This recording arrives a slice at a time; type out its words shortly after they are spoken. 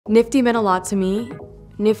NFTE meant a lot to me.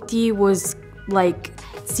 NFTE was like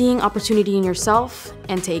seeing opportunity in yourself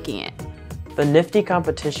and taking it. The NFTE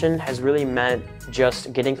competition has really meant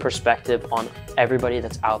just getting perspective on everybody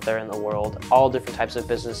that's out there in the world, all different types of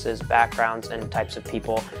businesses, backgrounds, and types of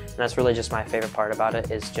people. And that's really just my favorite part about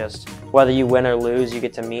it, is just whether you win or lose, you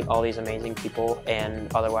get to meet all these amazing people,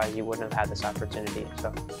 and otherwise you wouldn't have had this opportunity.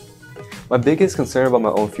 So. My biggest concern about my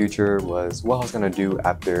own future was what I was going to do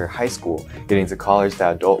after high school, getting to college,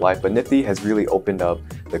 that adult life, but NFTE has really opened up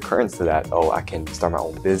the curtains to that. Oh, I can start my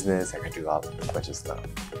own business, I can do a bunch of stuff.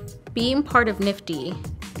 Being part of NFTE,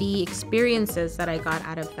 the experiences that I got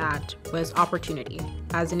out of that was opportunity.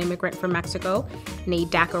 As an immigrant from Mexico and a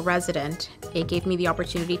DACA resident, it gave me the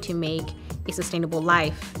opportunity to make a sustainable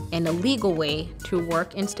life and a legal way to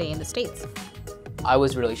work and stay in the States. I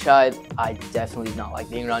was really shy. I definitely did not like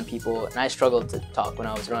being around people, and I struggled to talk when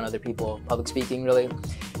I was around other people, public speaking really.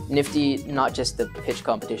 NFTE, not just the pitch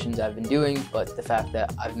competitions I've been doing, but the fact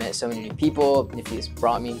that I've met so many new people. NFTE has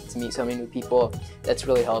brought me to meet so many new people. That's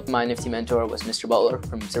really helped. My NFTE mentor was Mr. Butler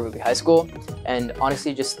from Silver High School, and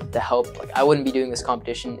honestly just the help. I wouldn't be doing this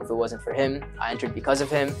competition if it wasn't for him. I entered because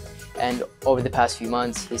of him, and over the past few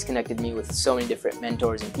months, he's connected me with so many different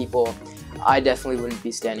mentors and people. I definitely wouldn't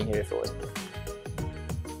be standing here if it wasn't for him.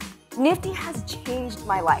 NFTE has changed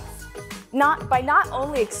my life, by not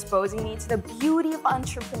only exposing me to the beauty of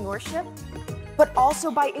entrepreneurship, but also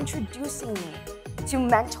by introducing me to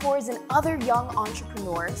mentors and other young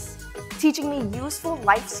entrepreneurs, teaching me useful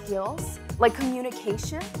life skills like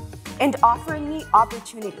communication, and offering me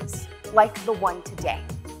opportunities like the one today.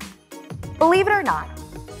 Believe it or not,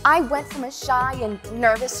 I went from a shy and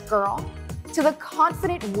nervous girl to the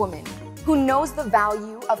confident woman who knows the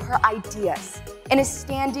value of her ideas and is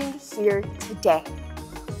standing here today.